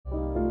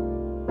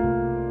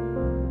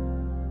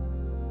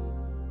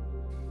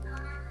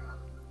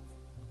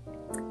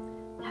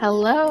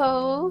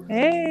Hello.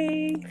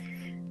 Hey.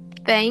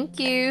 Thank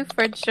you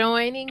for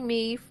joining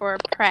me for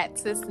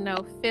Practice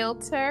No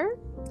Filter.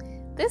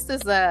 This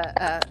is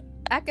I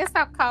guess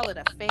I'll call it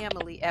a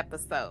family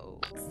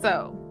episode.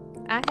 So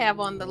I have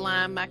on the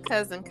line my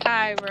cousin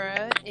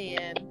Kyra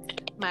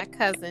and my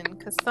cousin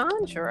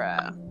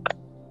Cassandra.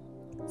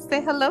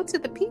 Say hello to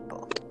the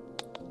people.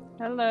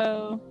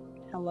 Hello.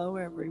 Hello,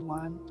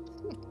 everyone.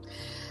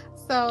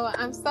 So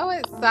I'm so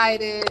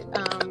excited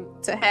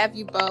to have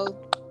you both.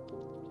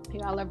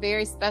 Y'all are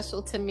very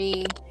special to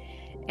me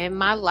in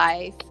my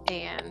life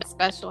and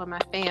special in my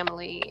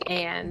family.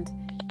 And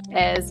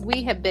as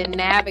we have been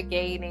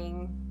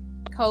navigating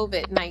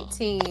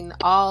COVID-19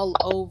 all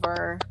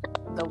over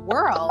the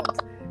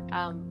world,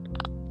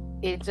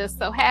 it just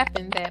so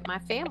happened that my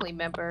family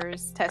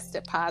members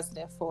tested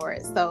positive for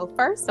it. So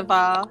first of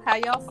all, how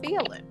y'all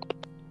feeling?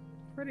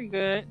 Pretty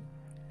good.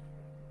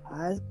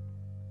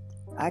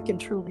 I can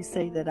truly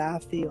say that I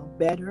feel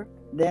better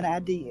than I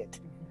did.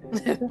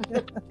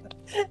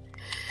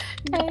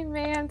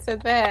 Amen to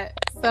that.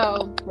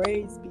 So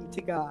praise be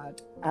to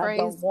God. I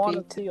don't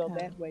want to feel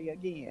that way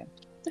again.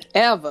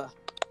 Ever.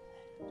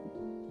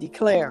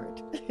 Declare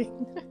it.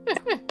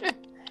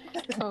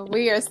 Well,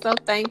 we are so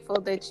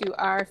thankful that you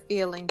are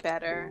feeling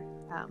better,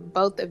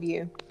 both of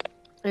you.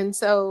 And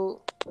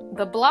so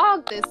the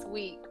blog this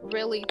week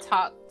really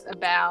talked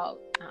about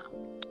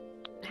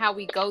how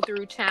we go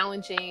through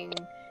challenging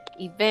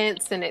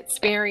events and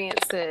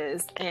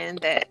experiences, and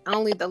that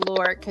only the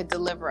Lord could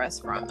deliver us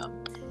from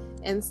them.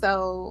 And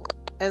so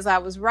as I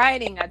was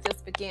writing, I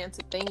just began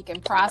to think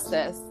and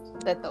process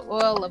that the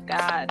oil of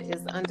God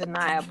is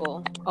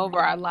undeniable over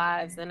our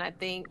lives, and I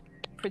think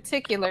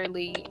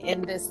particularly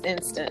in this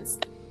instance.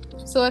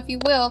 So if you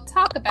will,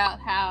 talk about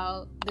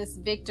how this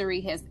victory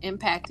has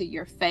impacted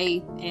your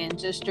faith and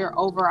just your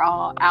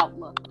overall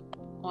outlook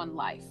on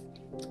life.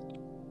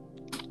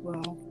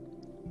 Well,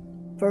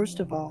 first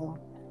of all,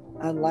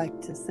 I'd like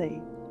to say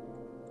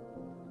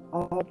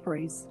all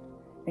praise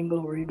and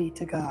glory be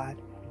to God.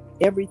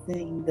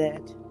 Everything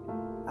that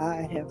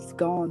I have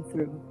gone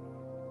through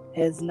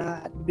has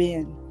not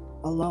been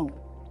alone.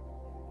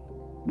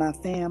 My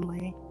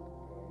family,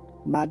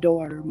 my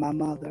daughter, my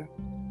mother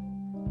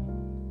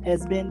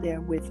has been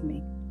there with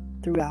me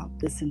throughout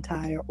this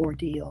entire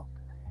ordeal.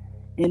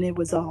 And it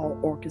was all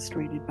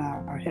orchestrated by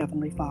our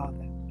Heavenly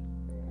Father.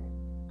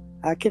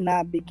 I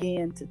cannot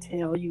begin to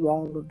tell you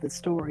all of the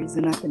stories,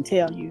 and I can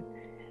tell you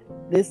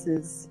this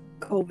is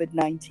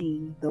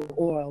COVID-19, the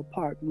oil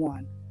part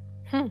 1.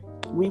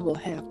 We will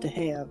have to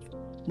have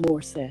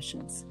more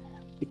sessions,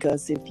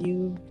 because if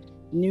you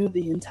knew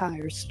the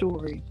entire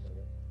story,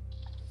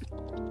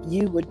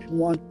 you would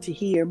want to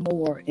hear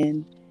more,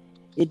 and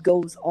it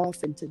goes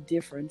off into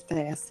different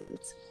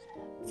facets.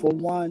 For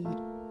one,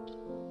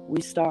 we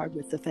start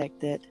with the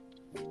fact that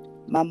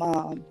my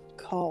mom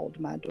called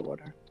my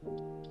daughter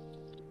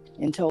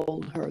and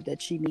told her that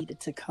she needed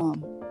to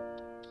come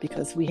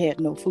because we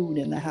had no food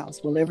in the house.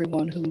 Well,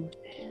 everyone who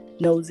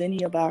knows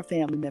any of our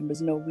family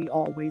members know we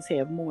always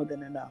have more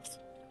than enough.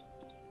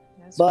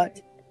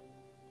 But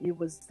it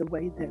was the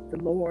way that the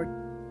Lord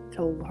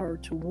told her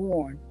to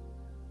warn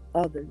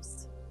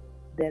others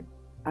that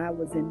I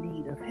was in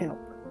need of help.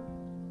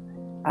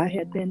 I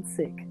had been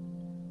sick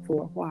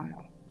for a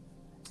while,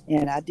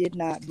 and I did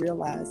not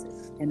realize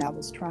it. And I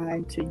was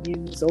trying to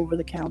use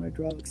over-the-counter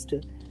drugs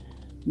to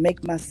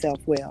make myself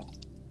well.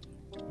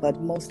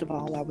 But most of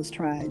all, I was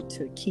trying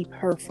to keep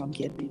her from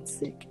getting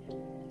sick.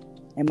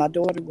 And my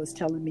daughter was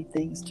telling me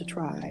things to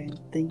try and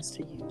things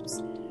to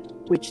use,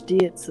 which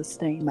did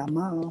sustain my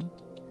mom.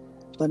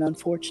 But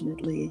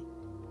unfortunately,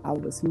 I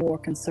was more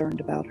concerned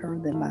about her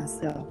than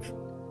myself.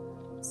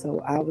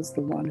 So I was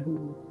the one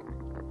who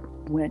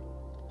went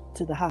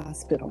to the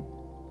hospital.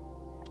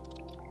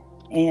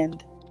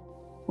 And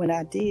when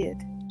I did,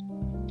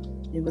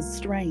 it was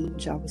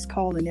strange. I was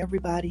calling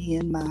everybody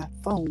in my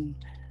phone,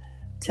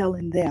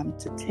 telling them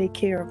to take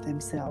care of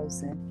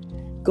themselves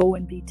and go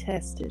and be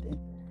tested and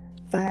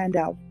find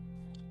out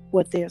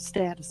what their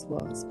status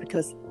was,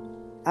 because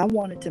I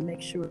wanted to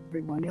make sure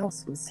everyone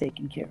else was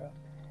taken care of.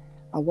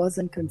 I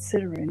wasn't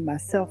considering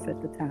myself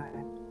at the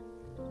time.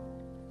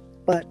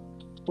 But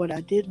what I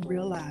didn't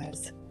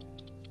realize,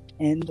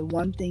 and the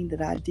one thing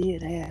that I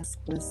did ask,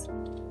 was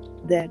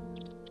that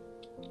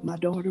my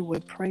daughter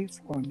would pray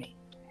for me.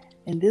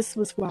 And this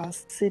was while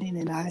sitting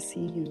in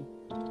ICU,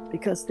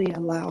 because they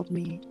allowed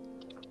me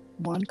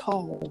one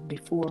call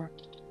before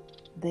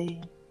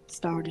they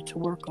started to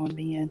work on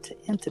me and to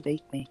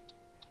intubate me.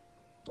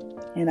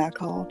 And I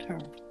called her.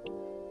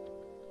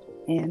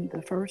 And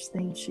the first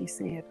thing she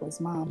said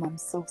was, "Mom, I'm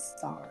so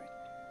sorry.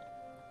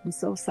 I'm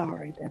so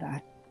sorry that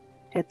I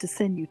had to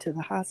send you to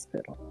the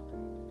hospital."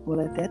 Well,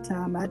 at that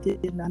time, I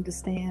didn't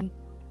understand,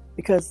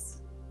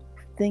 because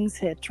things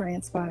had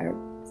transpired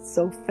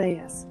so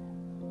fast.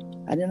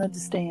 I didn't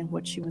understand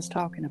what she was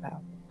talking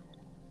about.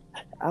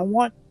 I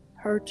want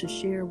her to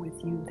share with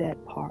you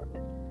that part,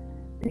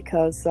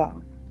 because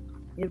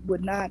it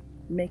would not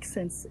make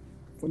sense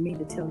for me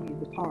to tell you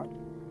the part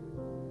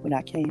when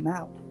I came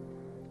out.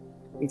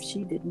 if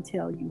she didn't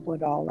tell you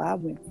what all I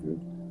went through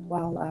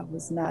while I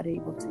was not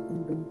able to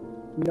even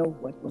know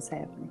what was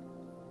happening.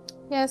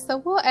 Yeah, so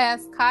we'll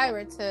ask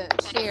Kyra to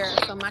share.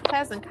 So my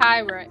cousin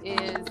Kyra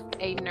is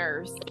a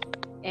nurse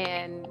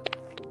and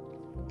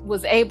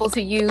was able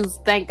to use,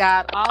 thank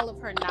God, all of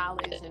her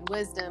knowledge and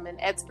wisdom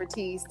and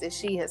expertise that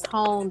she has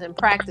honed and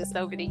practiced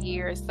over the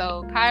years.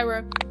 So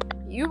Kyra,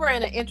 you were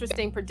in an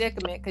interesting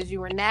predicament because you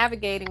were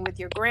navigating with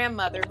your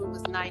grandmother who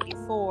was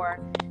 94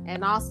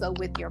 and also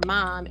with your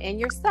mom and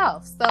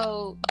yourself.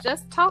 So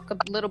just talk a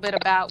little bit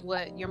about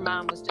what your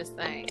mom was just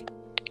saying.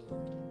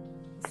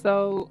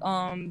 So,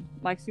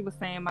 like she was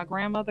saying, my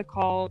grandmother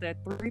called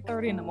at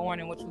 3:30 in the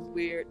morning, which was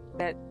weird.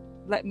 That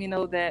let me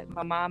know that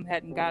my mom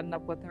hadn't gotten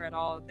up with her at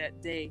all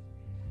that day.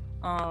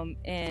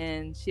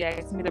 And she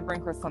asked me to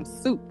bring her some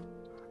soup.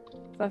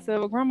 So I said,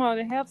 well, Grandma,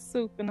 they have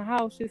soup in the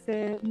house. She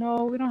said,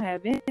 no, we don't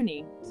have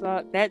any.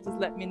 So that just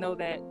let me know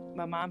that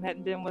my mom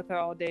hadn't been with her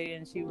all day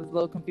and she was a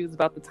little confused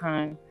about the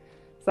time.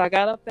 So I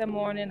got up that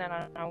morning and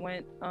I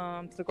went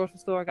to the grocery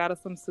store, got her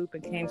some soup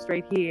and came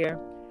straight here.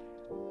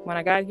 When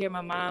I got here,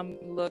 my mom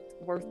looked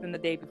worse than the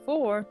day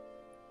before.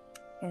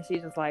 And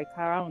she's just like,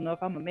 I don't know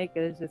if I'm going to make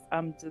it.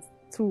 I'm just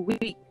too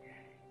weak.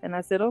 And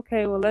I said,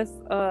 okay, well, let's,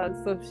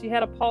 so she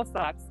had a pulse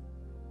ox,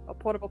 a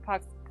portable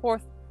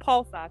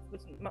pulse ox,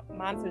 which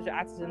monitors your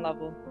oxygen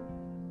level,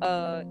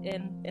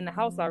 in the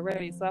house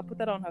already. So I put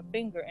that on her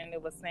finger and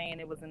it was saying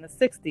it was in the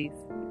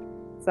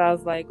 60s. So I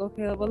was like,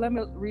 okay, well, let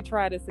me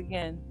retry this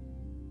again.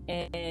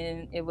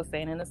 And it was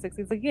saying in the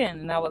 60s again.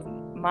 And I was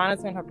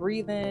monitoring her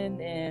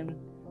breathing and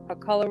her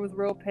color was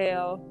real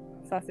pale.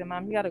 So I said,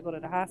 Mom, you got to go to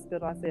the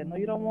hospital. I said, no,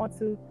 you don't want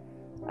to.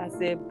 I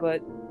said,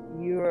 but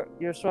you're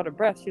short of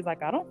breath. She's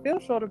like, I don't feel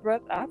short of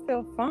breath. I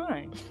feel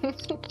fine.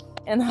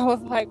 And I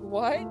was like,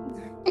 what?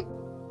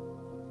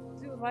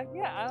 She was like,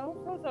 yeah, I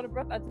don't feel short of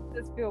breath. I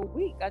just feel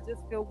weak. I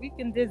just feel weak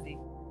and dizzy.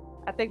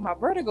 I think my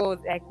vertigo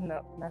is acting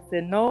up. And I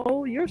said,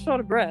 no, you're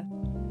short of breath.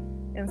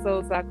 And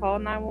so I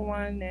called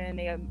 911 and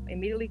they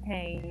immediately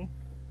came.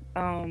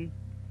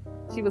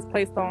 She was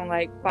placed on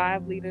like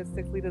 5 liters,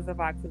 6 liters of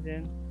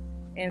oxygen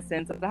and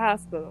sent to the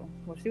hospital.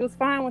 Well, she was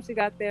fine when she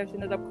got there. She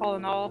ended up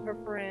calling all her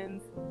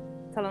friends,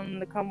 telling them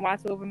to come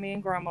watch over me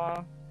and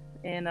Grandma.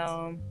 And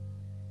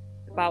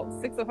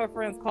about 6 of her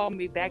friends called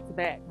me back to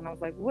back. And I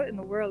was like, what in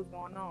the world is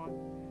going on?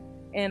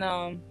 And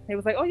they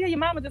was like, oh, yeah, your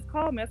mama just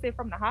called me. I said,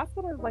 from the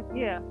hospital? I was like,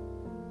 yeah.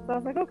 So I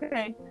was like,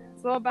 okay.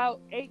 So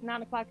about 8,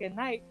 9 o'clock at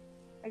night,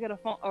 I get a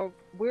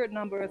weird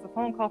number. It's a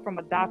phone call from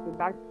a doctor,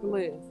 Dr.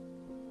 Liz.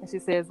 And she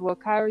says, well,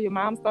 Kyra, your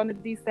mom's starting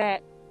to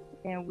desat,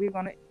 and we're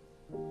going to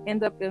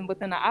end up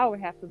within an hour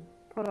have to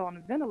put her on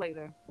a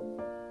ventilator.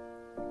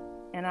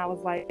 And I was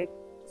like,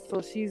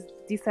 so she's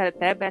desatted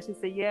that bad? She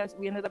said, yeah.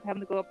 We ended up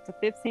having to go up to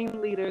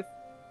 15 liters,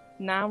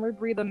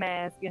 non-rebreather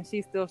mask, and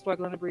she's still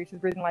struggling to breathe. She's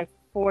breathing like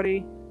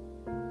 40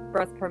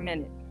 breaths per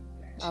minute.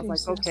 I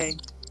was like, okay.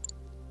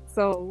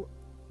 So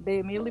they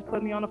immediately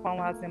put me on the phone.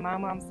 I said,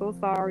 Mama, I'm so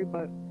sorry,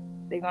 but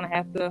they're going to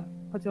have to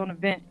put you on a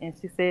vent. And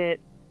she said,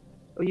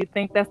 well, you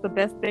think that's the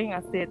best thing?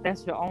 I said,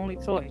 that's your only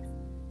choice.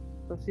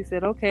 So she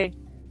said, okay.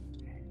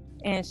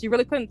 And she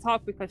really couldn't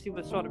talk because she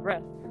was short of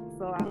breath.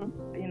 So,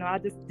 I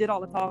just did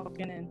all the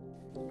talking and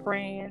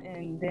praying.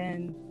 And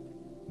then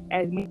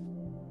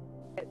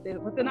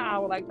within an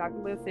hour, like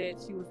Dr. Liz said,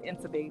 she was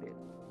intubated.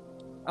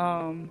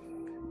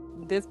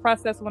 This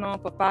process went on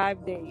for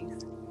 5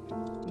 days.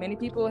 Many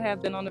people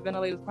have been on the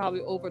ventilators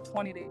probably over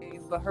 20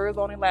 days, but hers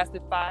only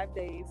lasted 5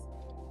 days.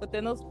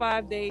 Within those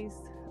 5 days,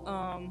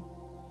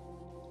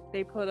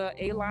 they put a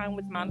A-line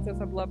which monitors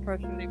her blood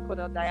pressure. They put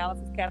a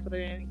dialysis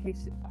catheter in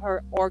case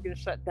her organs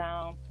shut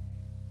down.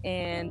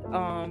 And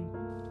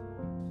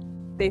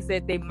they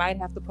said they might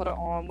have to put her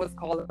on what's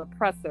called a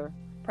pressor.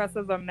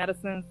 Pressors are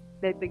medicines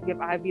that they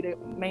give IV to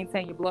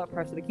maintain your blood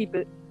pressure, to keep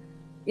it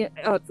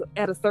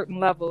at a certain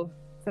level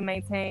to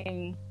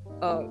maintain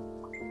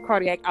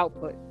cardiac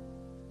output.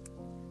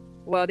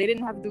 Well, they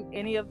didn't have to do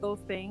any of those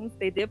things.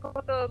 They did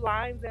put the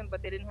lines in,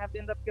 but they didn't have to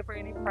end up giving her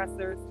any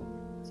pressors.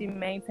 She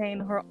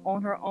maintained her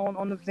own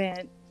on the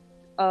vent.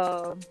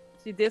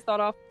 She did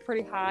start off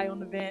pretty high on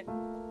the vent,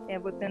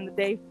 and within the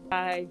day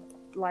 5,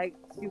 like,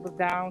 she was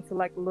down to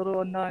like little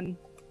or none,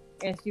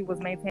 and she was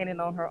maintaining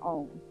on her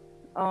own.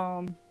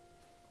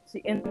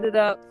 She ended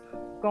up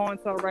going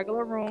to a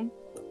regular room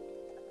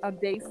on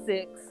day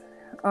 6.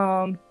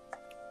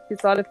 She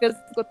started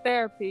physical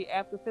therapy.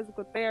 After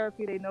physical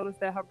therapy, they noticed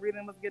that her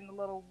breathing was getting a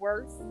little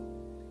worse.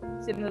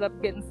 She ended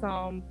up getting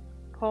some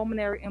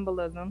pulmonary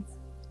embolisms,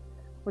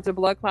 which are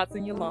blood clots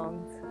in your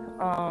lungs.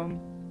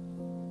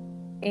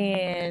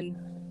 And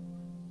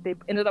they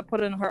ended up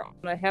putting her on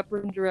a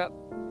heparin drip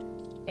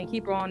and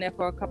keep her on there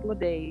for a couple of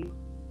days.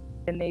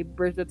 And they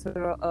bridged her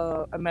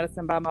to a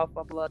medicine by mouth,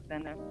 a blood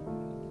thinner.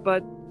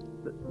 But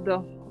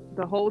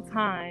the whole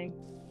time,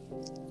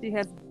 she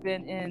has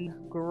been in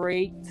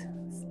great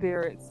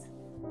spirits,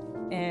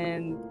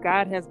 and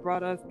God has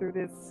brought us through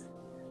this.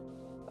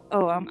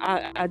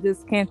 I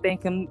just can't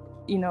thank him.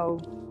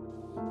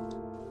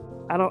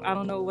 I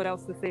don't know what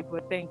else to say,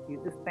 but thank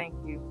you. Just thank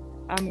you.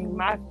 I mean,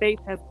 my faith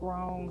has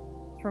grown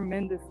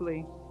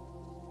tremendously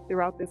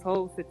throughout this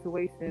whole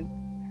situation.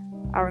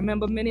 I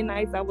remember many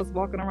nights I was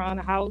walking around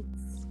the house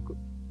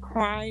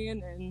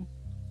crying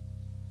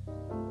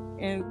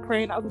and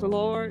praying out to the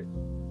Lord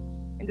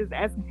and just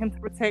asking him to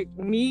protect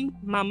me,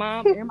 my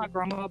mom, and my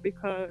grandma,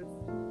 because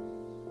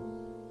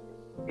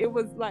it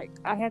was like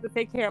I had to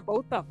take care of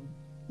both of them.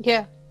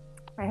 Yeah.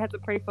 I had to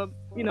pray for,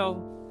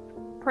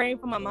 praying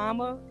for my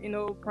mama,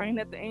 praying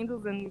that the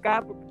angels and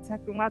God would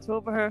protect and watch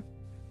over her,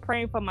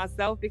 praying for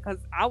myself, because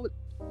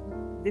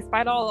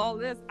despite all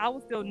this, I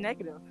was still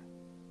negative.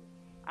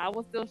 I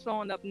was still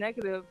showing up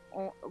negative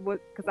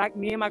because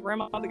me and my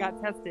grandmother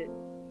got tested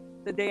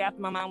the day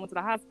after my mom went to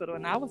the hospital,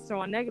 and I was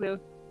showing negative.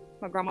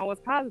 My grandma was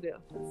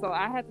positive. So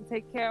I had to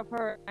take care of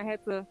her. I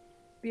had to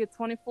be a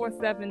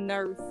 24/7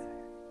 nurse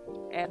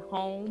at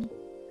home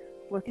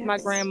with my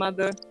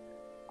grandmother,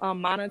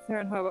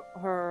 monitoring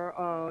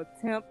her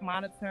temp,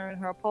 monitoring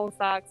her pulse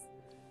ox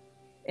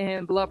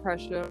and blood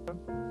pressure.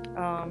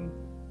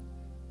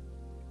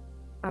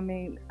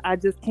 I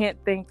just can't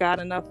thank God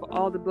enough for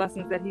all the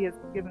blessings that he has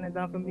given and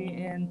done for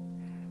me. And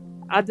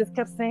I just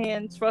kept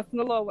saying, trust in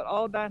the Lord with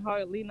all thine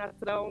heart, lean not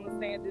to thy own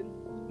understanding.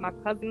 My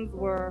cousins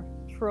were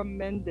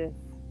tremendous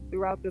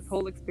throughout this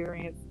whole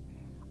experience.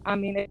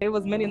 It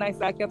was many nights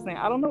I kept saying,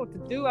 I don't know what to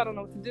do.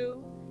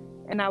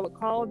 And I would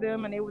call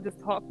them and they would just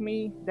talk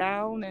me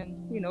down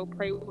and,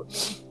 pray with me.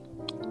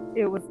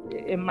 It was,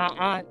 and my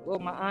aunt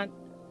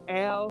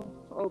Al,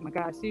 oh my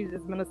gosh, she's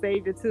just been a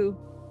savior too.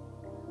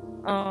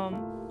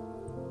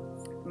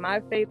 My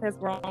faith has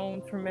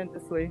grown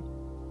tremendously.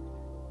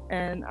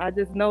 And I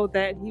just know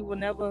that he will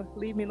never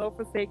leave me nor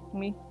forsake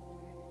me.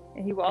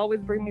 And he will always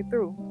bring me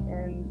through.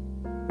 And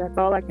that's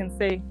all I can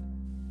say.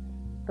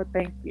 But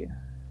thank you.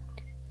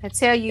 I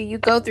tell you, you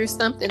go through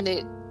something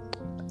that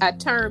I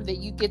term that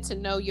you get to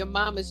know your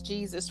mama's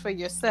Jesus for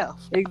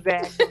yourself.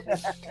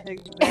 Exactly.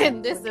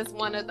 And this is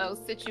one of those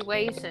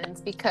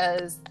situations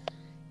because,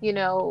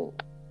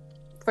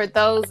 for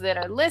those that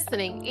are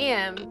listening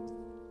in,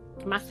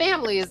 my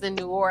family is in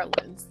New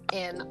Orleans,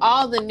 and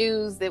all the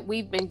news that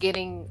we've been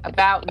getting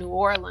about New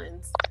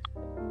Orleans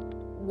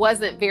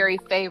wasn't very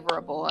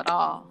favorable at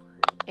all.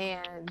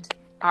 And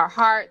our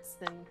hearts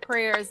and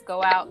prayers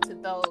go out to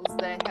those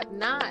that have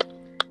not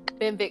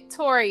been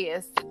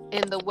victorious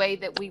in the way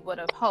that we would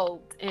have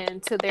hoped,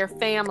 and to their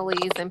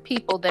families and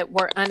people that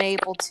were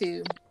unable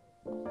to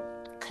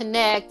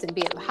connect and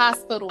be in the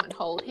hospital and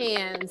hold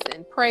hands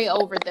and pray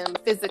over them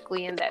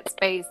physically in that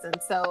space.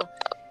 And so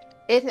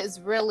it has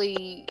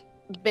really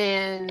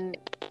been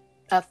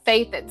a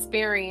faith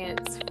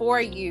experience for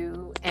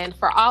you and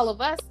for all of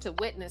us to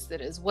witness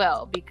it as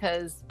well,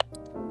 because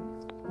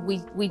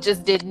we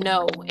just didn't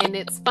know. And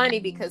it's funny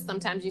because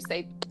sometimes you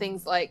say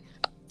things like,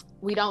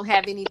 we don't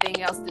have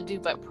anything else to do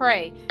but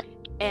pray,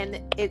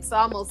 and it's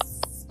almost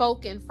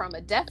spoken from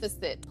a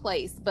deficit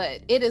place,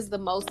 but it is the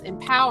most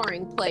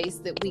empowering place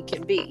that we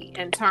can be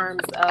in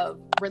terms of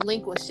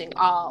relinquishing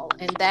all.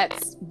 And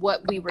that's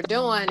what we were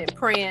doing, and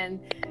praying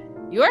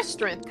your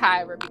strength,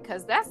 Kyra,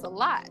 because that's a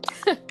lot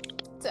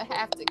to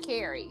have to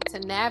carry, to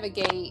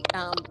navigate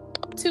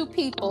two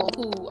people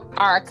who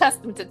are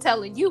accustomed to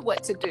telling you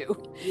what to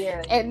do.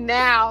 Yeah. And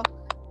now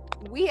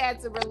we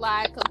had to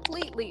rely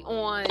completely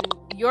on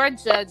your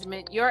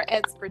judgment, your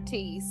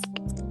expertise,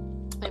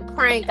 and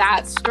praying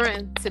God's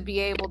strength to be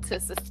able to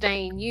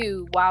sustain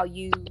you while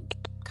you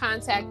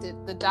contacted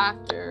the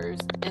doctors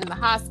in the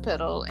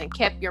hospital and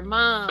kept your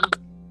mom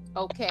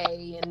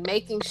okay, and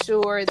making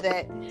sure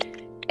that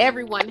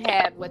everyone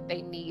had what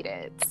they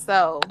needed.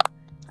 So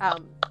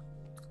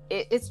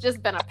it's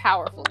just been a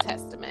powerful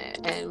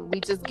testament, and we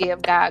just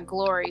give God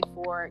glory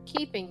for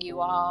keeping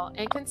you all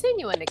and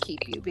continuing to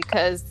keep you,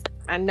 because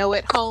I know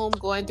at home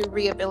going through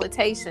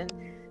rehabilitation,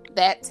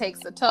 that takes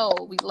a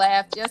toll. We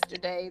laughed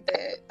yesterday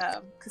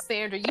that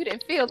Cassandra, you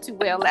didn't feel too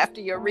well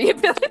after your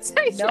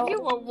rehabilitation. No.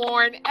 You were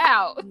worn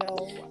out.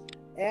 No,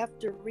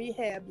 after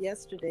rehab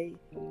yesterday,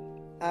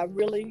 I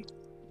really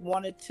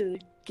wanted to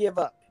give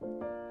up.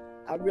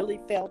 I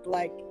really felt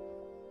like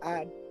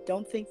I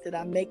don't think that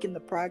I'm making the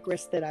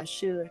progress that I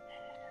should.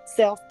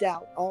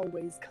 Self-doubt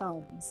always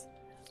comes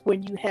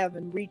when you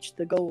haven't reached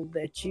the goal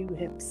that you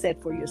have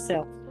set for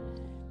yourself.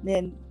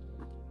 Then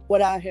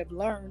what I have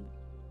learned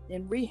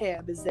in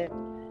rehab is that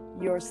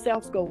your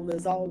self goal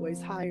is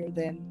always higher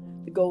than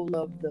the goal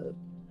of the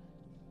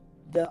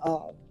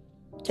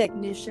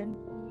technician,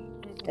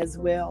 as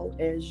well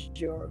as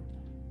your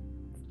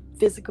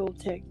physical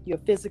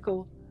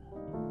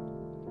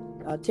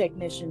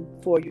technician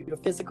for your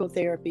physical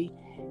therapy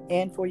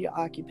and for your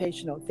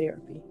occupational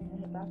therapy,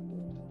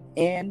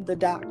 and the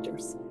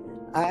doctors.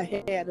 I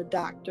had a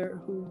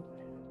doctor who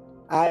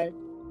I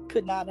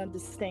could not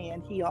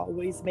understand. He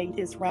always made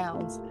his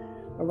rounds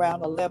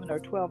around 11 or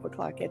 12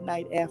 o'clock at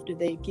night after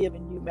they'd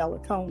given you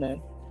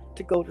melatonin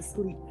to go to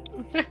sleep.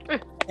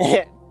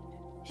 And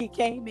he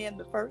came in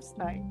the first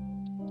night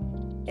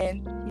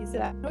and he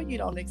said, I know you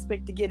don't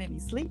expect to get any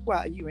sleep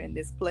while you're in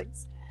this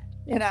place.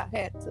 And I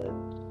had to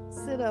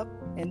sit up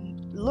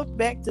and look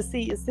back to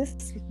see, is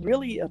this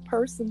really a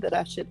person that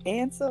I should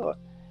answer? Or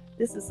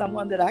this is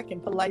someone that I can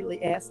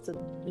politely ask to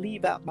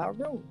leave out my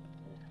room.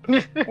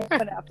 And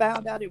when I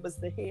found out it was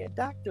the head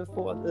doctor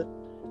for the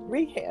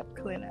rehab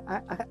clinic,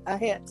 I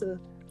had to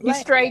You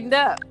straightened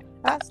up.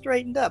 I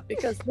straightened up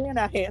because then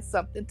I had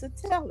something to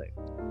tell her.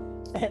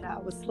 And I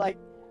was like,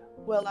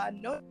 well, I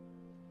know you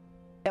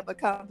have a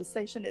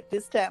conversation at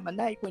this time of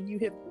night when you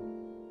have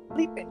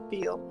sleeping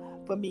pill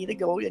for me to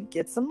go and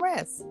get some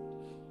rest.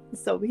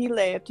 So he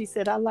laughed. He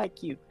said, I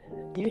like you.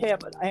 You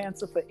have an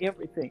answer for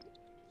everything.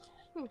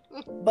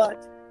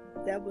 But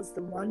that was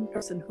the one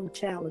person who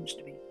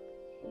challenged me.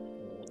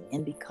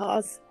 And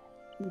because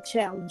he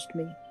challenged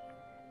me,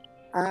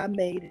 I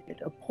made it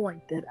a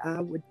point that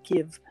I would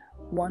give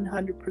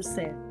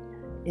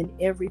 100% in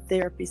every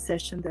therapy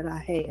session that I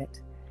had.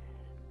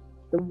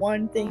 The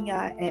one thing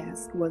I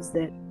asked was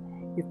that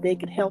if they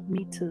could help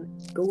me to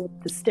go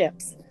up the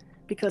steps,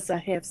 because I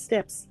have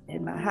steps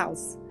in my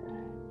house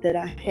that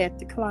I had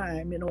to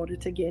climb in order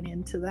to get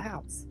into the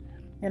house.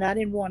 And I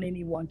didn't want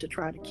anyone to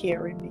try to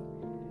carry me.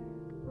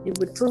 It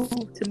would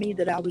prove to me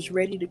that I was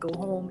ready to go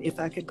home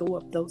if I could go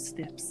up those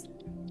steps.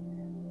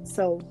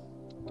 So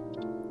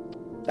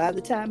by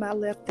the time I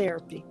left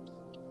therapy,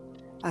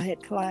 I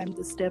had climbed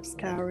the steps,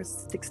 Kyra,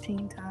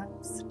 16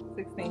 times.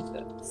 16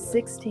 steps.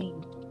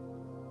 16.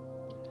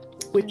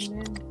 Which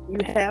you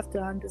have to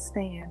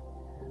understand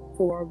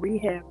for a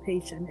rehab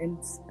patient, and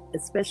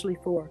especially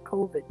for a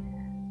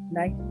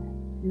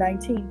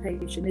COVID-19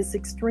 patient, it's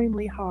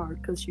extremely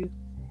hard because you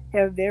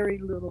have very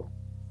little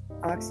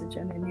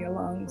oxygen in your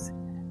lungs.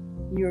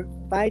 You're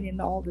fighting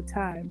all the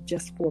time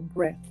just for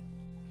breath,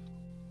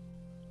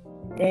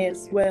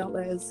 as well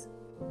as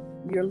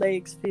your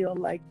legs feel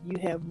like you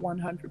have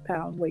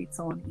 100-pound weights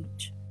on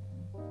each.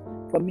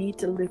 For me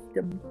to lift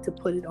them, to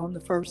put it on the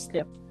first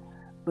step,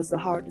 was the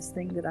hardest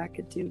thing that I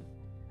could do.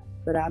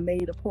 But I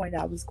made a point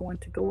I was going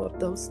to go up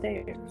those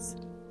stairs.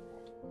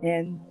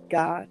 And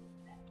God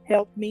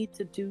helped me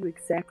to do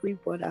exactly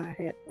what I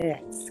had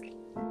asked.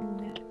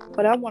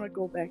 But I want to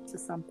go back to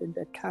something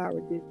that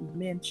Kyra didn't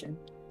mention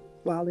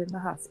while in the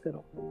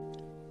hospital.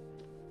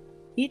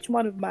 Each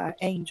one of my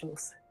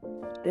angels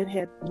that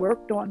had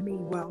worked on me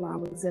while I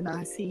was in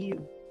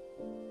ICU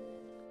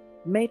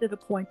made it a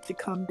point to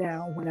come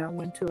down when I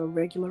went to a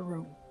regular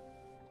room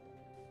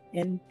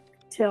and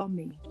tell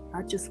me,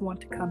 I just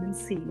want to come and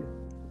see you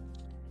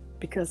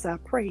because I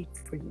prayed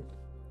for you.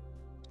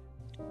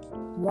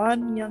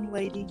 One young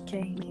lady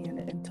came in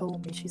and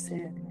told me, she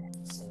said,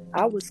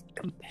 I was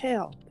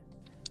compelled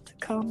to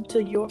come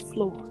to your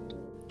floor,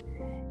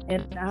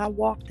 and I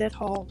walked that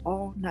hall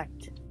all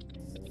night,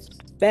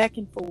 back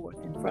and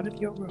forth in front of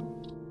your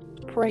room,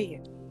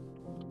 praying,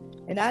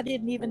 and I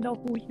didn't even know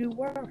who you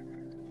were.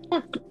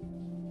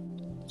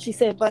 She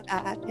said, but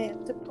I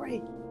had to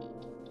pray.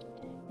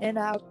 And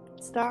I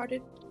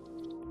started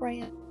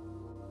praying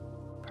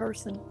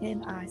person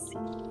in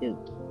ICU.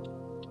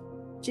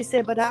 She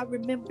said, but I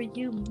remember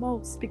you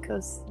most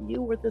because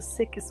you were the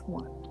sickest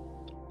one.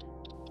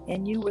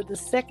 And you were the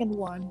second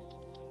one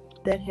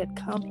that had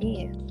come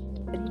in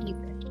that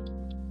evening.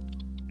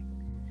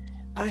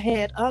 I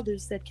had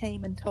others that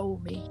came and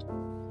told me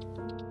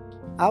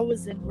I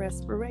was in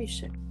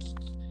respiration.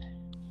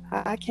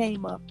 I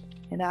came up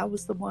and I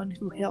was the one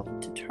who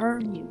helped to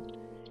turn you.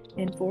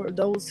 And for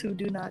those who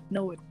do not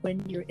know it,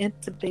 when you're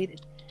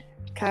intubated,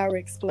 Kyra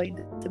explained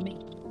it to me.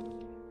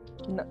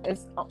 No,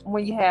 it's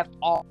when you have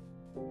all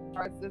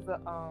ARDS is a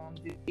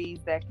disease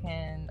that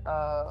can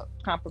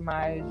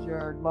compromise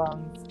your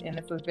lungs, and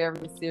it's a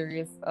very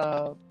serious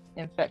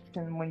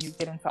infection when you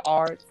get into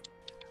ARDS.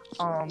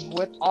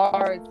 With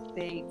ARDS,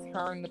 they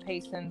turn the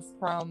patients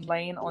from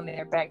laying on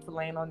their back to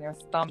laying on their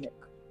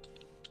stomach.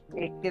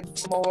 It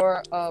gives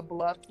more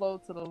blood flow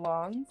to the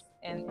lungs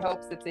and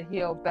helps it to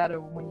heal better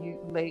when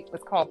you lay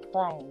what's called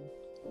prone.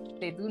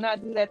 They do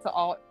not do that to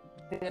all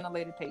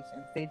ventilated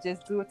patients. They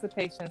just do it to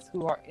patients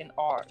who are in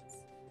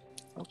ARDS.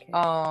 Okay.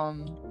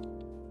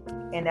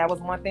 And that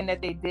was one thing that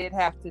they did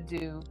have to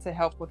do to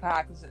help with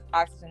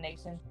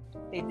oxygenation.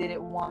 They did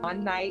it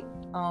one night,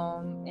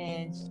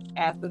 and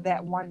after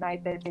that one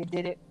night that they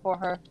did it for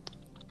her,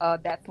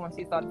 that's when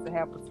she started to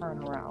have a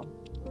turnaround,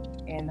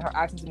 and her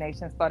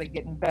oxygenation started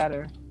getting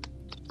better,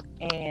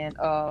 and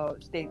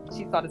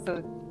she started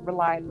to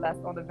rely less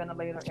on the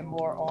ventilator and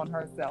more on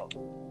herself.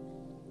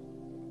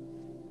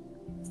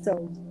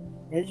 So,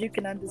 as you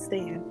can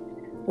understand,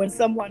 when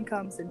someone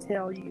comes and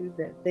tell you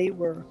that they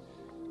were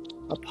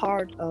a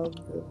part of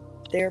the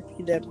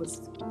therapy that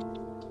was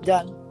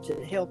done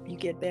to help you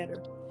get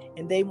better,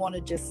 and they want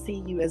to just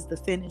see you as the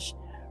finished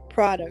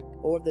product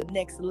or the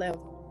next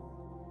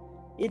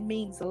level, it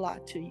means a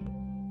lot to you.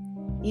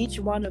 Each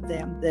one of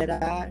them that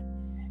I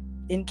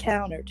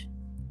encountered,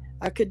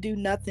 I could do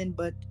nothing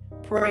but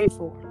pray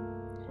for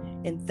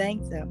and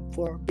thank them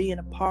for being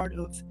a part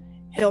of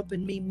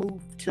helping me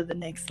move to the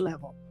next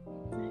level.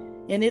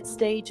 And it's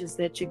stages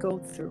that you go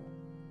through.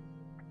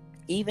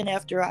 Even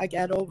after I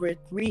got over at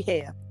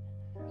rehab,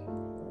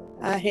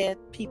 I had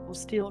people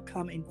still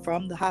coming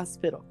from the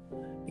hospital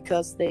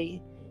because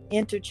they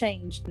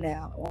interchanged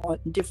now on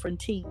different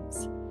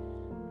teams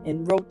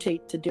and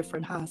rotate to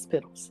different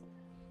hospitals.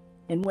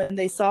 And when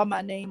they saw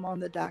my name on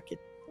the docket,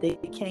 they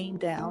came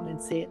down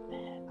and said,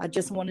 I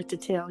just wanted to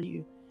tell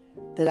you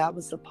that I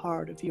was a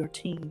part of your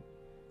team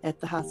at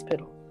the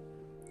hospital.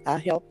 I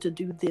helped to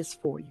do this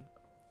for you.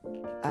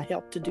 I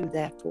helped to do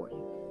that for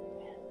you.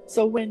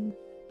 So when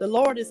the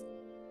Lord is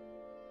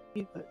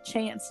giving you a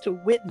chance to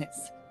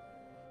witness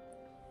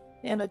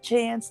and a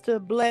chance to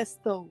bless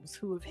those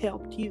who have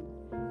helped you,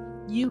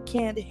 you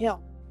can't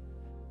help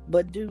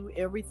but do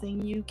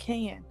everything you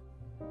can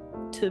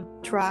to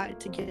try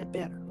to get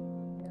better.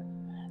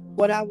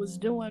 What I was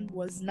doing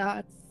was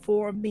not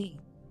for me.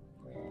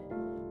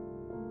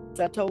 As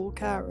I told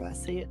Kyra, I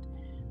said,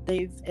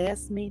 they've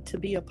asked me to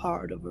be a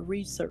part of a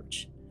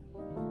research.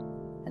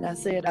 And I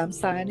said, I'm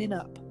signing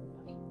up.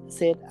 I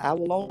said, I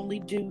will only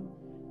do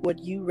what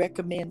you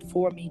recommend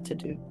for me to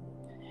do.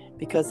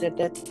 Because at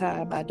that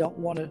time, I don't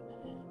want to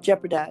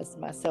jeopardize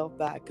myself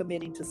by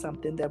committing to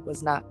something that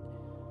was not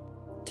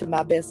to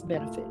my best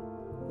benefit.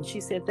 And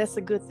she said, that's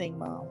a good thing,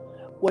 Mom.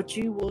 What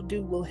you will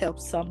do will help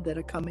some that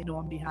are coming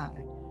on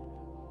behind.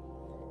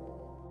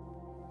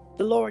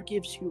 The Lord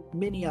gives you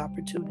many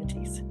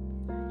opportunities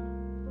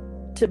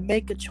to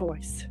make a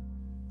choice.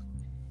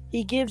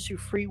 He gives you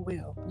free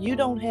will. You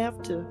don't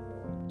have to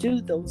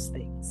do those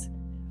things.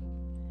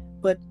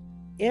 But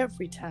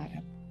every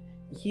time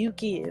you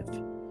give,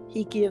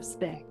 He gives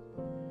back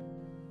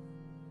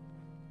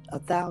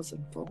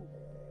 1,000-fold.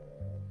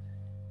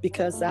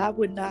 Because I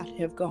would not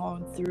have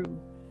gone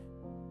through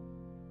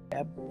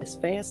as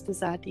fast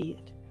as I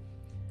did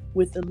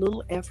with the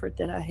little effort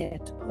that I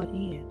had to put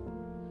in.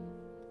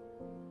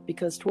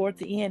 Because toward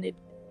the end, it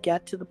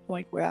got to the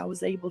point where I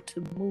was able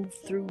to move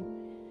through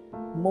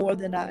more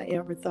than I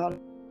ever thought.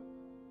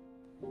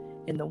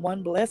 And the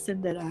one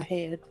blessing that I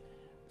had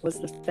was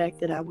the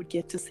fact that I would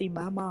get to see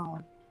my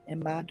mom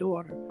and my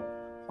daughter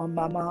on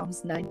my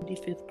mom's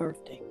 95th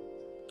birthday.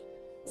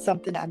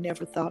 Something I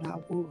never thought I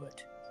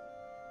would.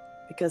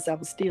 Because I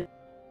was still,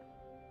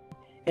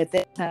 at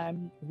that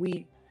time,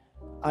 we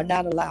are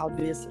not allowed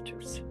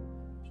visitors.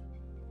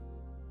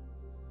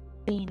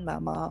 I've seen my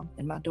mom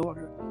and my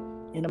daughter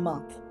in a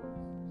month.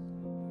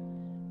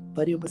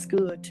 But it was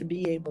good to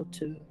be able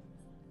to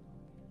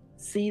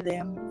see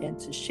them and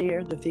to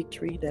share the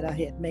victory that I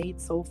had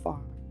made so far.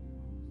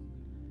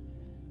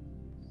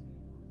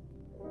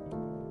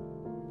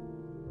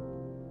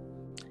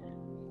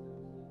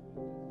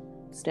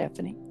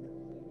 Stephanie?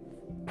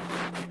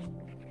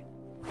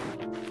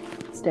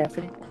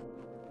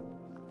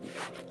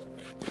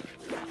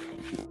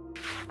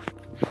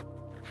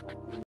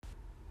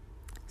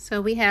 So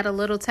we had a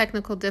little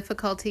technical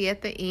difficulty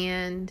at the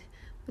end,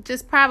 which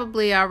is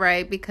probably all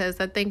right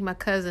because I think my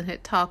cousin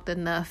had talked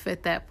enough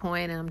at that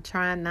point and I'm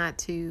trying not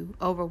to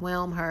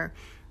overwhelm her.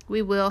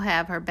 We will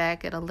have her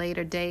back at a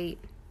later date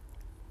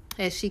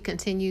as she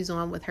continues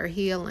on with her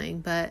healing,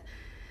 but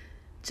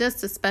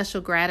just a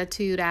special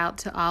gratitude out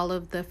to all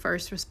of the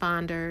first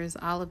responders,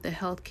 all of the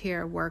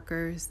healthcare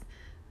workers.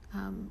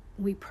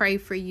 We pray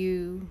for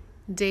you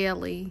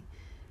daily,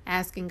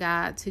 asking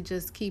God to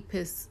just keep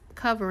His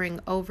covering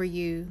over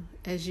you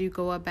as you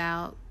go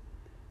about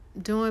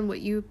doing what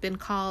you've been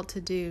called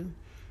to do.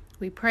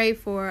 We pray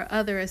for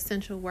other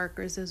essential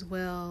workers as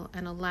well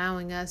and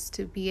allowing us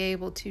to be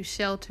able to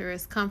shelter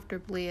as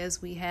comfortably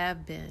as we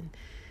have been.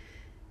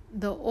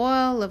 The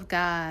oil of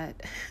God,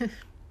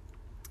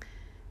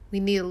 we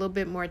need a little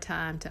bit more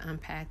time to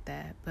unpack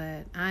that,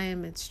 but I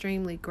am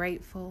extremely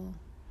grateful.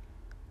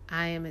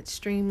 I am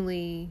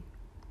extremely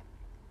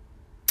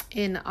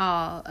in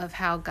awe of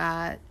how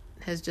God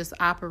has just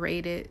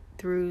operated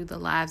through the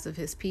lives of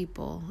His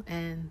people.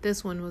 And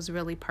this one was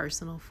really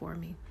personal for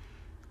me.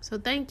 So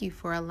thank you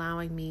for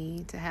allowing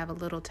me to have a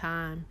little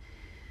time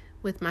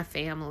with my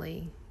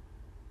family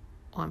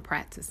on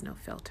Practice No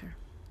Filter.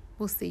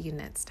 We'll see you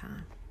next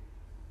time.